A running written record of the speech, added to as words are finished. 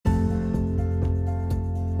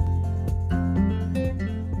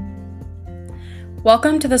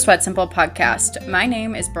Welcome to the Sweat Simple podcast. My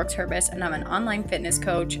name is Brooks Herbis, and I'm an online fitness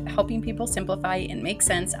coach helping people simplify and make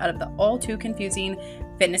sense out of the all too confusing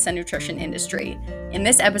fitness and nutrition industry. In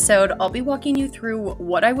this episode, I'll be walking you through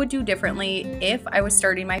what I would do differently if I was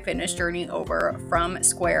starting my fitness journey over from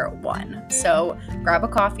square one. So grab a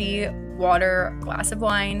coffee, water, glass of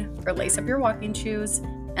wine, or lace up your walking shoes,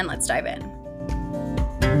 and let's dive in.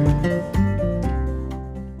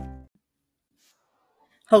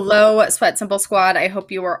 Hello, Sweat Simple Squad. I hope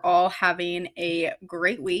you are all having a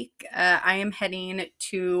great week. I am heading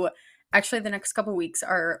to, actually, the next couple weeks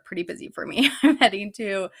are pretty busy for me. I'm heading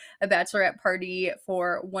to a bachelorette party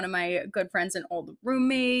for one of my good friends and old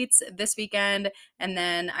roommates this weekend. And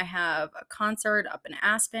then I have a concert up in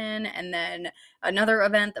Aspen and then another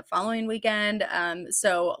event the following weekend.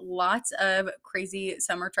 So lots of crazy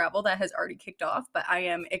summer travel that has already kicked off, but I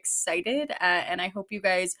am excited and I hope you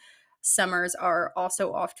guys summers are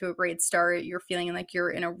also off to a great start. You're feeling like you're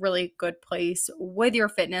in a really good place with your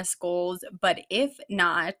fitness goals. But if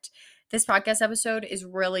not, this podcast episode is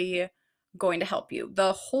really going to help you.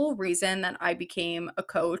 The whole reason that I became a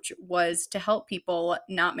coach was to help people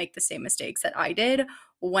not make the same mistakes that I did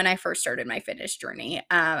when I first started my fitness journey.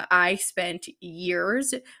 I spent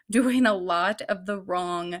years doing a lot of the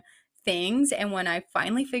wrong things. And when I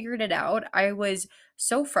finally figured it out, I was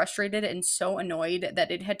so frustrated and so annoyed that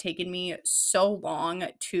it had taken me so long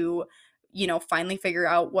to, finally figure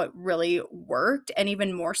out what really worked. And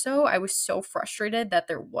even more so, I was so frustrated that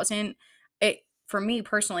there wasn't it. For me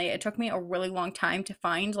personally, it took me a really long time to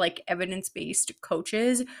find like evidence-based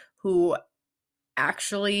coaches who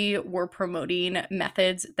actually were promoting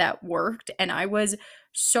methods that worked. And I was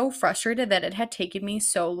so frustrated that it had taken me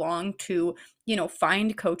so long to,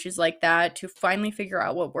 find coaches like that, to finally figure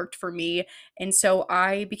out what worked for me. And so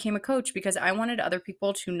I became a coach because I wanted other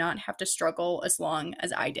people to not have to struggle as long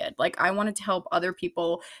as I did. Like I wanted to help other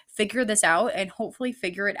people figure this out and hopefully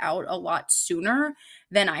figure it out a lot sooner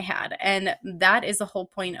than I had. And that is the whole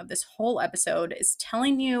point of this whole episode, is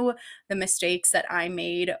telling you the mistakes that I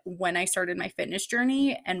made when I started my fitness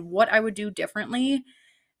journey and what I would do differently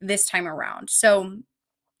this time around. So,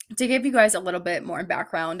 to give you guys a little bit more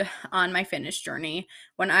background on my fitness journey,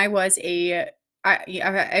 when I was I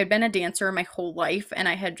had been a dancer my whole life, and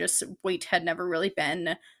weight had never really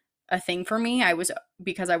been a thing for me.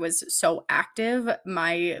 Because I was so active,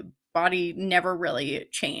 my body never really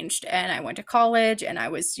changed. And I went to college and I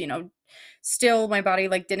was, still my body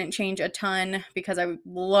like didn't change a ton because I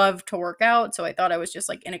love to work out. So I thought I was just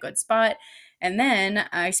like in a good spot. And then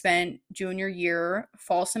I spent junior year,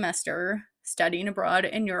 fall semester, studying abroad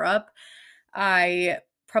in Europe. I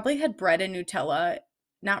probably had bread and Nutella.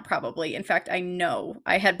 Not probably. In fact, I know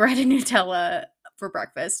I had bread and Nutella for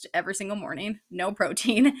breakfast every single morning, no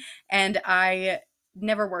protein. And I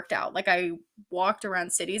never worked out. Like I walked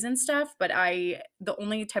around cities and stuff, but the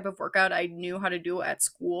only type of workout I knew how to do at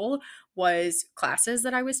school was classes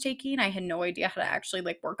that I was taking. I had no idea how to actually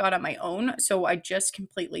like work out on my own. So I just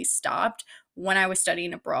completely stopped when I was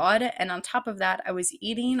studying abroad. And on top of that, I was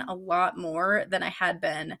eating a lot more than I had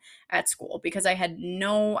been at school because I had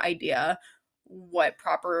no idea what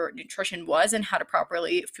proper nutrition was and how to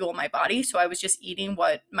properly fuel my body. So I was just eating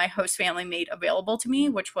what my host family made available to me,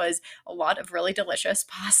 which was a lot of really delicious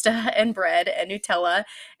pasta and bread and Nutella,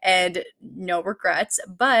 and no regrets.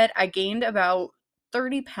 But I gained about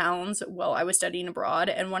 30 pounds while I was studying abroad.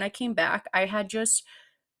 And when I came back, I had just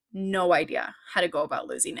no idea how to go about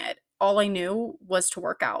losing it. All I knew was to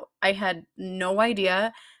work out. I had no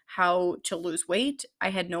idea how to lose weight. I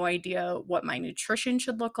had no idea what my nutrition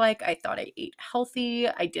should look like. I thought I ate healthy.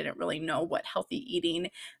 I didn't really know what healthy eating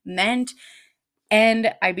meant.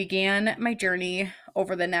 And I began my journey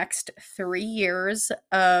over the next 3 years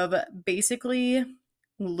of basically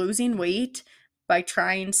losing weight by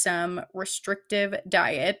trying some restrictive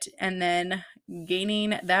diet and then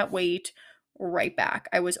gaining that weight right back.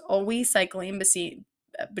 I was always cycling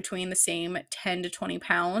between the same 10 to 20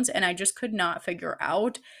 pounds, and I just could not figure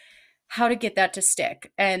out how to get that to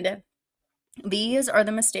stick. And these are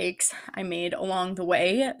the mistakes I made along the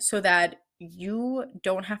way so that you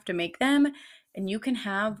don't have to make them and you can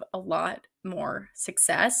have a lot more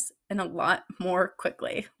success and a lot more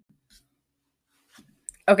quickly.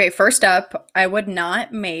 Okay, first up, I would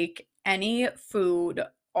not make any food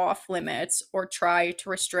off limits or try to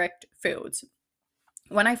restrict foods.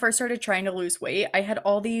 When I first started trying to lose weight, I had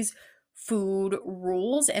all these food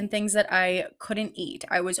rules and things that I couldn't eat.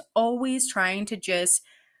 I was always trying to just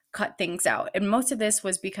cut things out. And most of this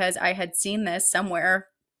was because I had seen this somewhere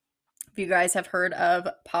If you guys have heard of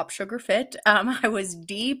Pop Sugar Fit, I was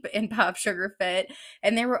deep in Pop Sugar Fit,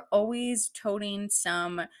 and they were always toting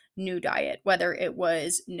some new diet, whether it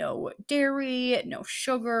was no dairy, no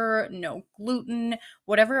sugar, no gluten,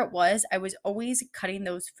 whatever it was. I was always cutting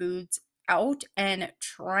those foods out and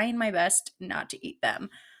trying my best not to eat them.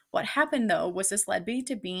 What happened though was this led me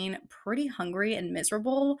to being pretty hungry and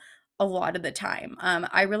miserable a lot of the time.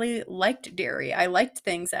 I really liked dairy. I liked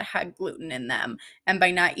things that had gluten in them. And by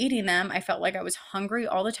not eating them, I felt like I was hungry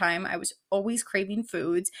all the time. I was always craving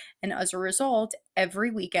foods. And as a result, every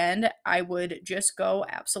weekend, I would just go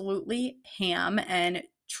absolutely ham and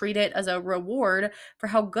treat it as a reward for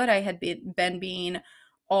how good I had been being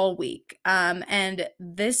all week. And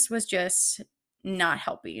this was just not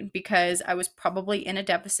helping because I was probably in a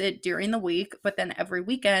deficit during the week, but then every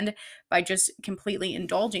weekend, by just completely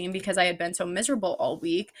indulging because I had been so miserable all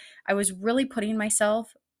week, I was really putting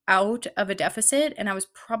myself out of a deficit and I was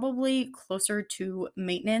probably closer to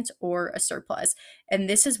maintenance or a surplus. And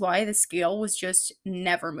this is why the scale was just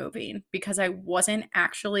never moving because I wasn't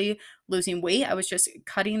actually losing weight. I was just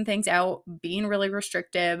cutting things out, being really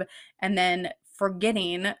restrictive, and then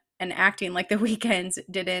forgetting and acting like the weekends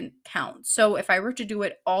didn't count. So if I were to do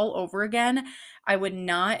it all over again, I would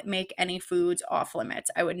not make any foods off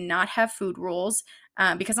limits. I would not have food rules.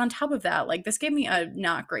 Because on top of that, like this gave me a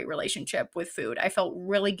not great relationship with food. I felt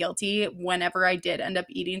really guilty whenever I did end up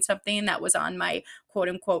eating something that was on my quote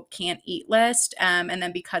unquote can't eat list. And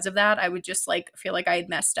then because of that, I would just like feel like I had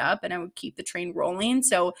messed up and I would keep the train rolling.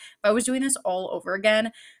 So if I was doing this all over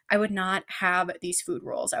again, I would not have these food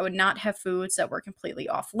rules. I would not have foods that were completely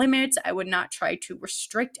off limits. I would not try to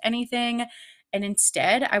restrict anything. And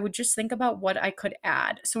instead, I would just think about what I could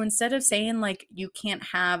add. So instead of saying, like, you can't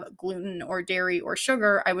have gluten or dairy or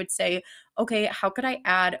sugar, I would say, okay, how could I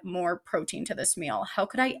add more protein to this meal? How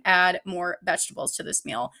could I add more vegetables to this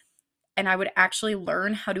meal? And I would actually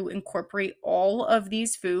learn how to incorporate all of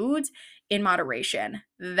these foods in moderation.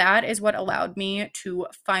 That is what allowed me to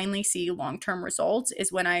finally see long-term results, is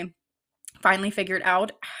when I finally figured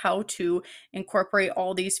out how to incorporate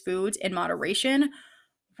all these foods in moderation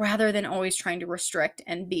rather than always trying to restrict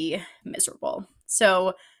and be miserable.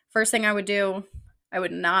 So, first thing I would do, I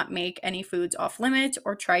would not make any foods off limits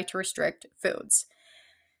or try to restrict foods.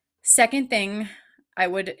 Second thing I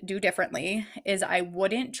would do differently is I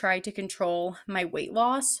wouldn't try to control my weight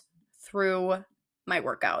loss through my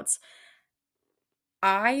workouts.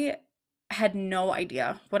 I had no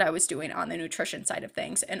idea what I was doing on the nutrition side of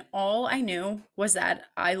things. And all I knew was that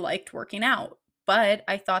I liked working out, but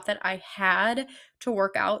I thought that I had to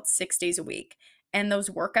work out 6 days a week. And those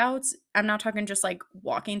workouts, I'm not talking just like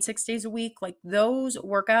walking 6 days a week, like those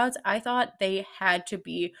workouts, I thought they had to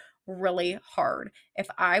be really hard. If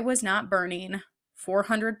I was not burning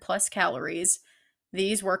 400 plus calories,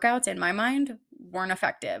 these workouts in my mind weren't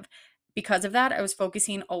effective. Because of that, I was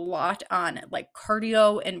focusing a lot on like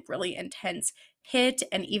cardio and really intense HIIT.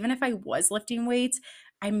 And even if I was lifting weights,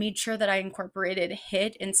 I made sure that I incorporated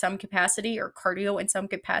HIIT in some capacity or cardio in some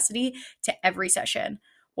capacity to every session.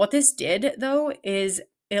 What this did though is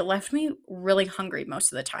it left me really hungry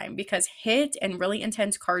most of the time because HIIT and really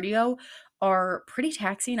intense cardio are pretty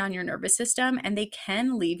taxing on your nervous system and they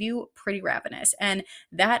can leave you pretty ravenous. And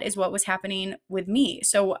that is what was happening with me.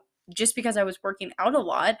 So just because I was working out a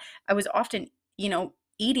lot, I was often,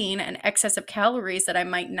 eating an excess of calories that I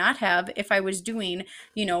might not have if I was doing,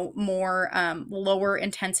 more lower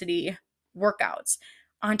intensity workouts.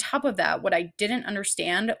 On top of that, what I didn't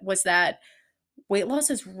understand was that weight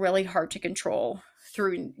loss is really hard to control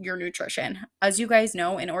through your nutrition. As you guys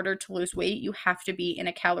know, in order to lose weight, you have to be in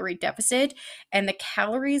a calorie deficit, and the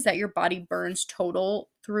calories that your body burns total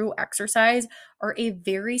through exercise are a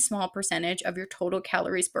very small percentage of your total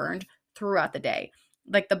calories burned throughout the day.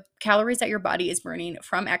 Like the calories that your body is burning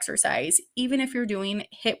from exercise, even if you're doing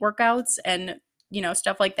HIIT workouts and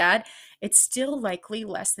stuff like that, it's still likely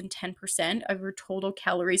less than 10% of your total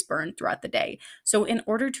calories burned throughout the day. So in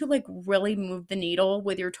order to like really move the needle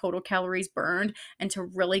with your total calories burned and to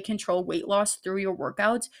really control weight loss through your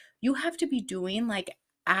workouts, you have to be doing like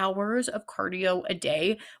hours of cardio a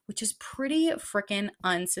day, which is pretty freaking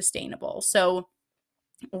unsustainable. So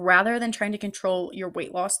rather than trying to control your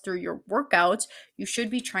weight loss through your workouts, you should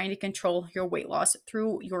be trying to control your weight loss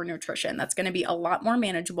through your nutrition. That's going to be a lot more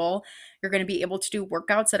manageable. You're going to be able to do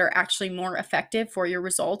workouts that are actually more effective for your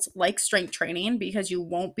results, like strength training, because you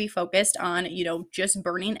won't be focused on, just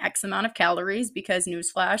burning X amount of calories, because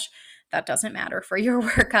newsflash, that doesn't matter for your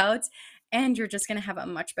workouts. And you're just going to have a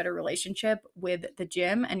much better relationship with the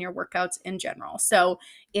gym and your workouts in general. So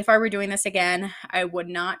if I were doing this again, I would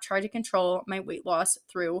not try to control my weight loss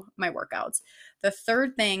through my workouts. The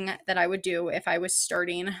third thing that I would do if I was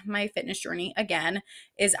starting my fitness journey again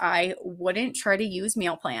is I wouldn't try to use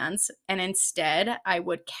meal plans, and instead I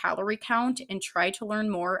would calorie count and try to learn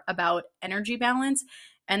more about energy balance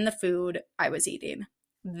and the food I was eating.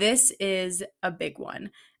 This is a big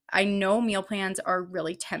one. I know meal plans are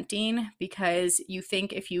really tempting because you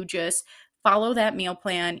think if you just follow that meal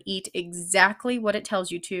plan, eat exactly what it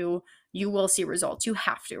tells you to, you will see results. You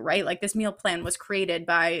have to, right? Like this meal plan was created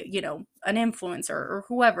by, an influencer or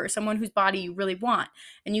whoever, someone whose body you really want.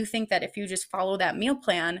 And you think that if you just follow that meal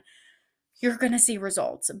plan, you're going to see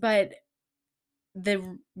results. But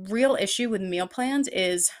the real issue with meal plans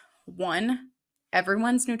is one,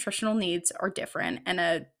 everyone's nutritional needs are different, and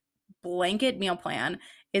a blanket meal plan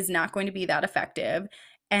is not going to be that effective.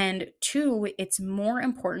 And two, it's more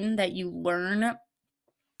important that you learn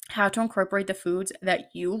how to incorporate the foods that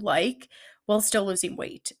you like while still losing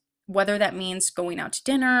weight. Whether that means going out to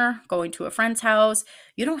dinner, going to a friend's house,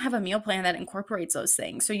 you don't have a meal plan that incorporates those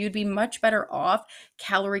things. So you'd be much better off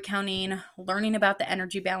calorie counting, learning about the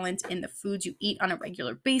energy balance in the foods you eat on a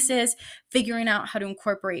regular basis, figuring out how to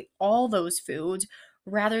incorporate all those foods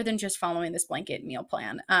rather than just following this blanket meal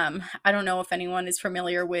plan. I don't know if anyone is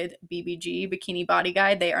familiar with BBG, Bikini Body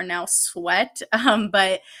Guide. They are now Sweat,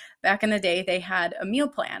 but back in the day, they had a meal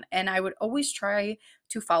plan, and I would always try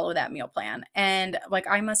to follow that meal plan. And like,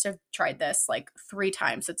 I must have tried this like 3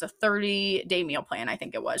 times. It's a 30-day meal plan, I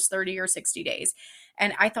think it was 30 or 60 days.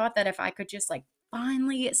 And I thought that if I could just like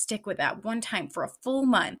finally stick with that one time for a full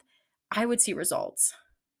month, I would see results.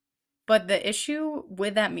 But the issue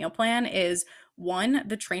with that meal plan is one,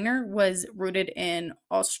 the trainer was rooted in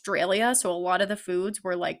Australia. So a lot of the foods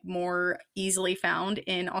were like more easily found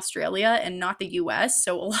in Australia and not the US.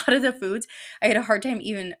 So a lot of the foods I had a hard time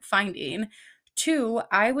even finding. Two,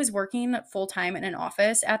 I was working full time in an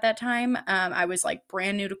office at that time. I was like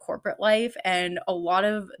brand new to corporate life, and a lot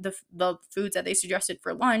of the foods that they suggested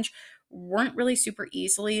for lunch weren't really super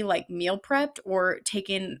easily like meal prepped or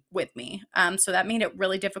taken with me. So that made it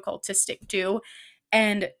really difficult to stick to.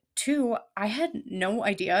 And two, I had no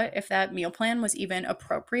idea if that meal plan was even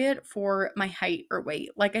appropriate for my height or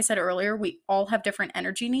weight. Like I said earlier, we all have different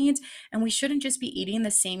energy needs, and we shouldn't just be eating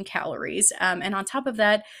the same calories. And on top of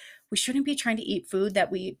that, we shouldn't be trying to eat food that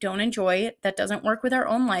we don't enjoy, that doesn't work with our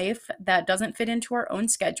own life, that doesn't fit into our own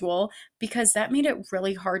schedule, because that made it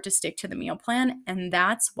really hard to stick to the meal plan. And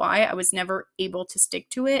that's why I was never able to stick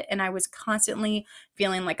to it. And I was constantly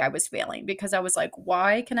feeling like I was failing because I was like,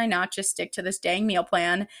 why can I not just stick to this dang meal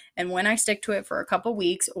plan? And when I stick to it for a couple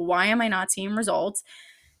weeks, why am I not seeing results?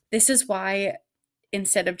 This is why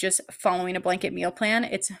instead of just following a blanket meal plan,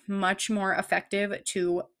 it's much more effective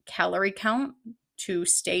to calorie count, to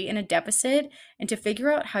stay in a deficit, and to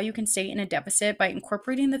figure out how you can stay in a deficit by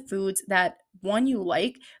incorporating the foods that one, you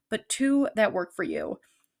like, but two, that work for you.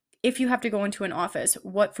 If you have to go into an office,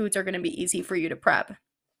 what foods are going to be easy for you to prep?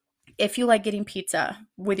 If you like getting pizza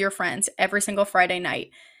with your friends every single Friday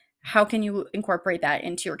night, how can you incorporate that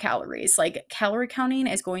into your calories? Like, calorie counting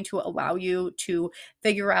is going to allow you to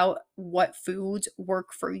figure out what foods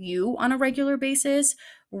work for you on a regular basis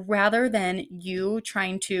rather than you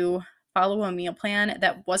trying to follow a meal plan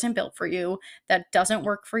that wasn't built for you, that doesn't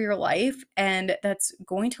work for your life, and that's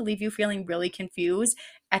going to leave you feeling really confused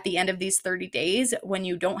at the end of these 30 days when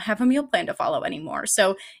you don't have a meal plan to follow anymore.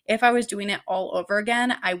 So, if I was doing it all over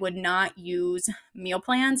again, I would not use meal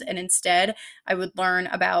plans, and instead I would learn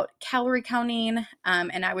about calorie counting,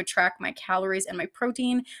 and I would track my calories and my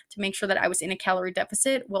protein to make sure that I was in a calorie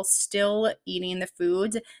deficit while still eating the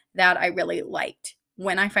foods that I really liked.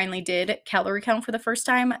 When I finally did calorie count for the first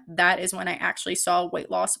time, that is when I actually saw weight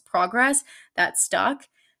loss progress that stuck,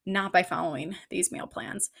 not by following these meal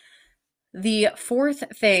plans. The fourth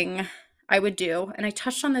thing I would do, and I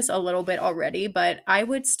touched on this a little bit already, but I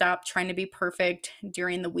would stop trying to be perfect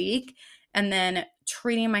during the week and then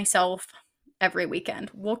treating myself every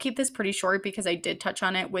weekend. We'll keep this pretty short because I did touch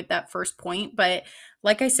on it with that first point, but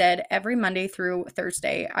like I said, every Monday through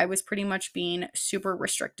Thursday, I was pretty much being super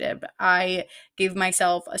restrictive. I gave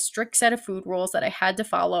myself a strict set of food rules that I had to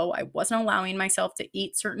follow. I wasn't allowing myself to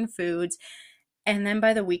eat certain foods. And then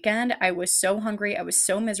by the weekend, I was so hungry. I was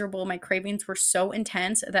so miserable. My cravings were so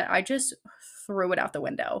intense that I just threw it out the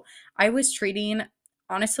window. I was treating,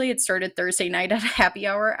 honestly, it started Thursday night at a happy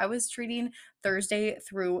hour. I was treating Thursday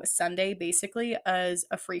through Sunday basically as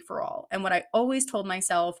a free for all. And what I always told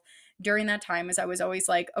myself during that time is I was always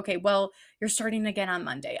like, okay, well, you're starting again on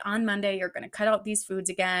Monday. On Monday, you're going to cut out these foods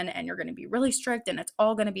again and you're going to be really strict and it's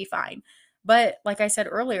all going to be fine. But like I said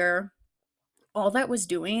earlier, all that was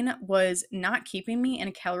doing was not keeping me in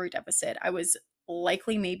a calorie deficit. I was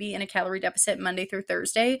likely maybe in a calorie deficit Monday through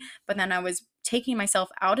Thursday, but then I was taking myself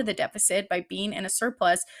out of the deficit by being in a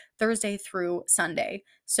surplus Thursday through Sunday.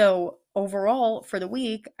 So overall, for the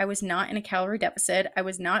week, I was not in a calorie deficit. I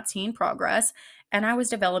was not seeing progress, and I was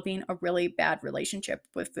developing a really bad relationship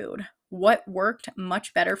with food. What worked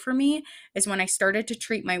much better for me is when I started to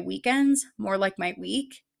treat my weekends more like my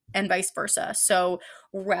week and vice versa. So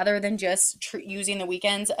rather than just using the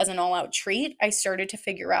weekends as an all out treat, I started to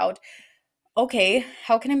figure out, okay,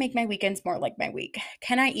 how can I make my weekends more like my week?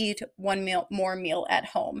 Can I eat one meal at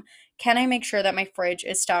home? Can I make sure that my fridge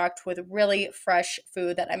is stocked with really fresh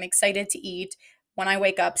food that I'm excited to eat when I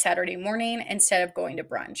wake up Saturday morning instead of going to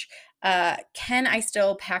brunch? Can I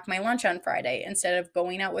still pack my lunch on Friday instead of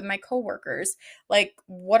going out with my coworkers? Like,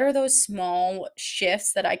 what are those small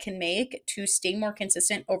shifts that I can make to stay more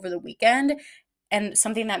consistent over the weekend? And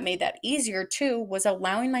something that made that easier too was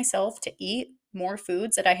allowing myself to eat more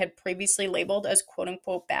foods that I had previously labeled as quote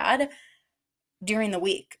unquote bad during the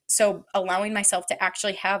week. So allowing myself to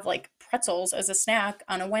actually have like pretzels as a snack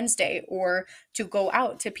on a Wednesday, or to go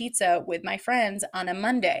out to pizza with my friends on a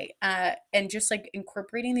Monday, and just like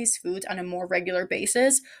incorporating these foods on a more regular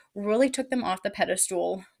basis really took them off the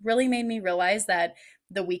pedestal, really made me realize that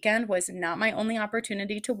the weekend was not my only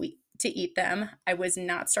opportunity to eat them. I was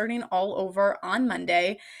not starting all over on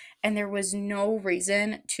Monday, and there was no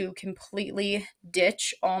reason to completely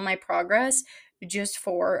ditch all my progress just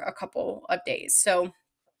for a couple of days. So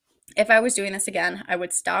if I was doing this again, I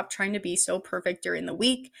would stop trying to be so perfect during the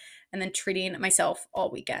week and then treating myself all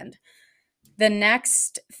weekend. The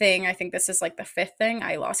next thing, I think this is like the fifth thing,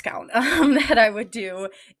 I lost count, that I would do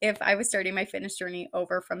if I was starting my fitness journey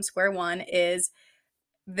over from square one is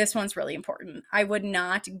this one's really important. I would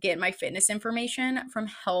not get my fitness information from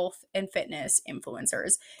health and fitness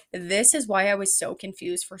influencers. This is why I was so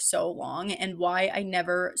confused for so long and why I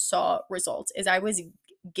never saw results is I was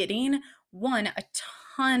getting a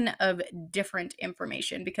ton of different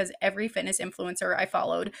information because every fitness influencer I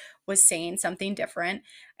followed was saying something different,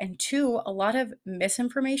 and two, a lot of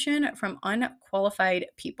misinformation from unqualified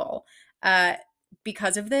people.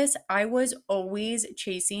 Because of this, I was always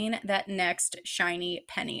chasing that next shiny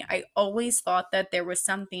penny. I always thought that there was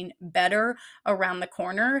something better around the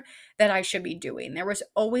corner that I should be doing. There was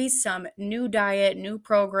always some new diet, new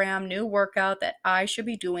program, new workout that I should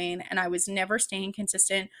be doing. And I was never staying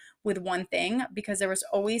consistent with one thing because there was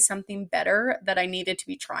always something better that I needed to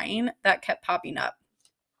be trying that kept popping up.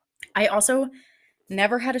 I also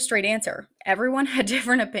never had a straight answer. Everyone had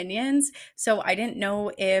different opinions. So I didn't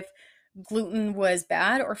know if gluten was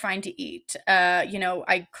bad or fine to eat.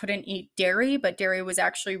 I couldn't eat dairy, but dairy was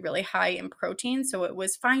actually really high in protein, so it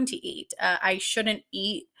was fine to eat. I shouldn't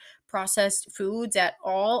eat processed foods at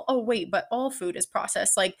all. Oh, wait, but all food is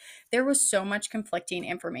processed. Like, there was so much conflicting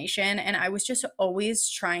information, and I was just always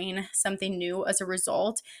trying something new as a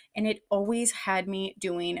result, and it always had me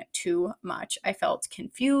doing too much. I felt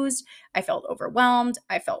confused, I felt overwhelmed,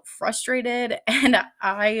 I felt frustrated, and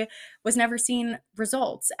I was never seeing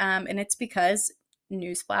results. And it's because,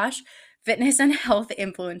 newsflash, fitness and health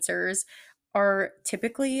influencers are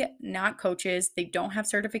typically not coaches. They don't have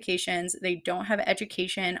certifications. They don't have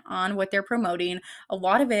education on what they're promoting. A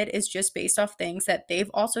lot of it is just based off things that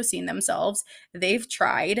they've also seen themselves, they've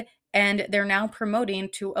tried, and they're now promoting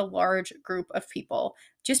to a large group of people.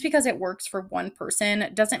 Just because it works for one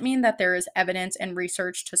person doesn't mean that there is evidence and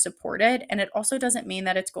research to support it. And it also doesn't mean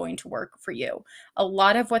that it's going to work for you. A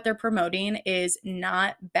lot of what they're promoting is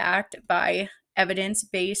not backed by evidence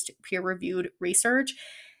based, peer reviewed research.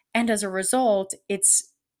 And as a result,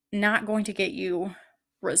 it's not going to get you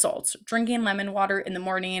results. Drinking lemon water in the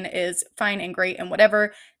morning is fine and great and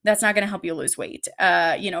whatever. That's not going to help you lose weight.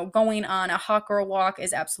 Going on a hot girl walk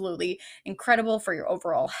is absolutely incredible for your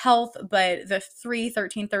overall health, but the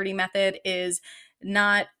 3-13-30 method is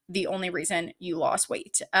not the only reason you lost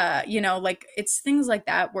weight. It's things like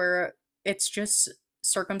that where it's just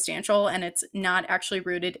circumstantial and it's not actually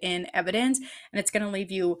rooted in evidence, and it's going to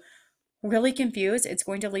leave you really confused. It's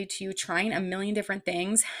going to lead to you trying a million different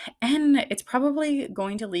things, and it's probably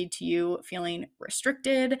going to lead to you feeling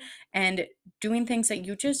restricted and doing things that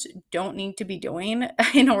you just don't need to be doing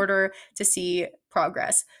in order to see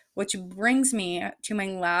progress. Which brings me to my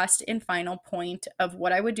last and final point of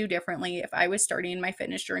what I would do differently if I was starting my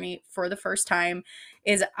fitness journey for the first time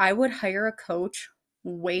is I would hire a coach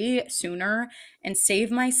way sooner and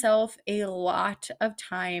save myself a lot of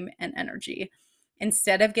time and energy.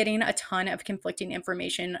 Instead of getting a ton of conflicting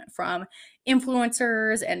information from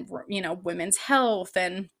influencers and women's health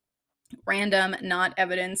and random not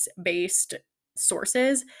evidence-based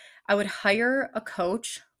sources, I would hire a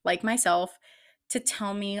coach like myself to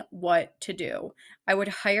tell me what to do. I would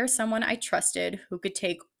hire someone I trusted who could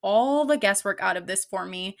take all the guesswork out of this for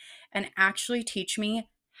me and actually teach me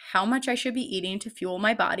how much I should be eating to fuel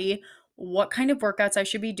my body, what kind of workouts I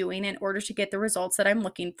should be doing in order to get the results that I'm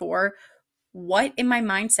looking for, what in my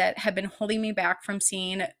mindset had been holding me back from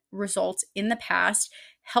seeing results in the past,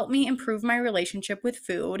 help me improve my relationship with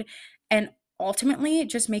food, and ultimately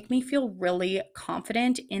just make me feel really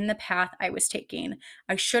confident in the path I was taking.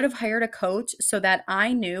 I should have hired a coach so that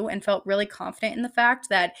I knew and felt really confident in the fact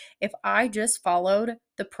that if I just followed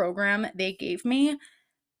the program they gave me,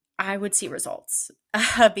 I would see results.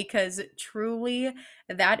 Because truly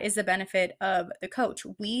that is the benefit of the coach.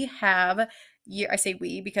 We have, I say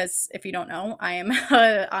we because if you don't know, I am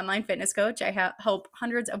an online fitness coach. I help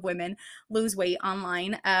hundreds of women lose weight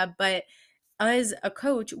online. But as a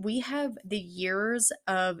coach, we have the years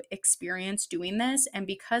of experience doing this. And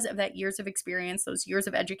because of that years of experience, those years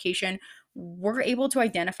of education, we're able to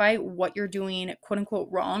identify what you're doing, quote unquote,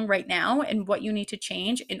 wrong right now and what you need to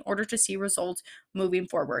change in order to see results moving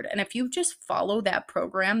forward. And if you just follow that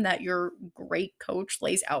program that your great coach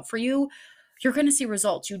lays out for you, you're going to see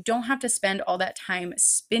results. You don't have to spend all that time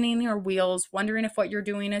spinning your wheels, wondering if what you're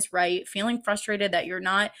doing is right, feeling frustrated that you're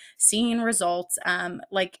not seeing results.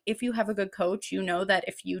 Like if you have a good coach, you know that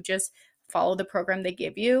if you just follow the program they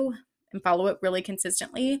give you and follow it really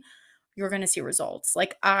consistently, you're going to see results.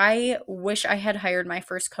 Like I wish I had hired my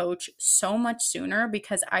first coach so much sooner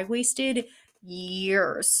because I wasted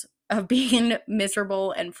years of being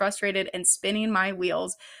miserable and frustrated and spinning my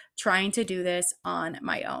wheels trying to do this on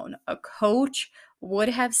my own. A coach would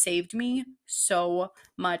have saved me so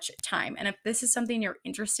much time. And if this is something you're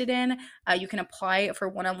interested in, you can apply for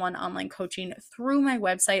one-on-one online coaching through my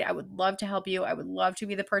website. I would love to help you. I would love to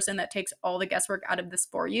be the person that takes all the guesswork out of this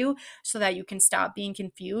for you so that you can stop being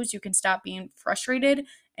confused, you can stop being frustrated,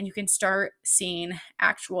 and you can start seeing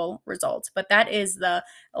actual results. But that is the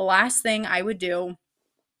last thing I would do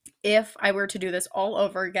if I were to do this all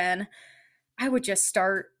over again. I would just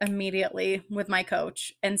start immediately with my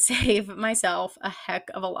coach and save myself a heck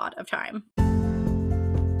of a lot of time.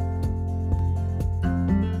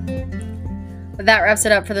 That wraps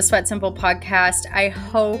it up for the Sweat Simple podcast. I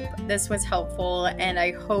hope this was helpful and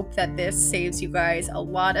I hope that this saves you guys a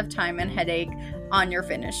lot of time and headache on your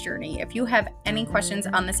fitness journey. If you have any questions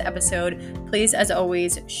on this episode, please, as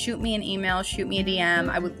always, shoot me an email, shoot me a DM.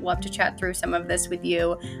 I would love to chat through some of this with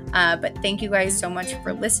you. But thank you guys so much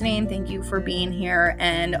for listening. Thank you for being here,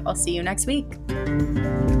 and I'll see you next week.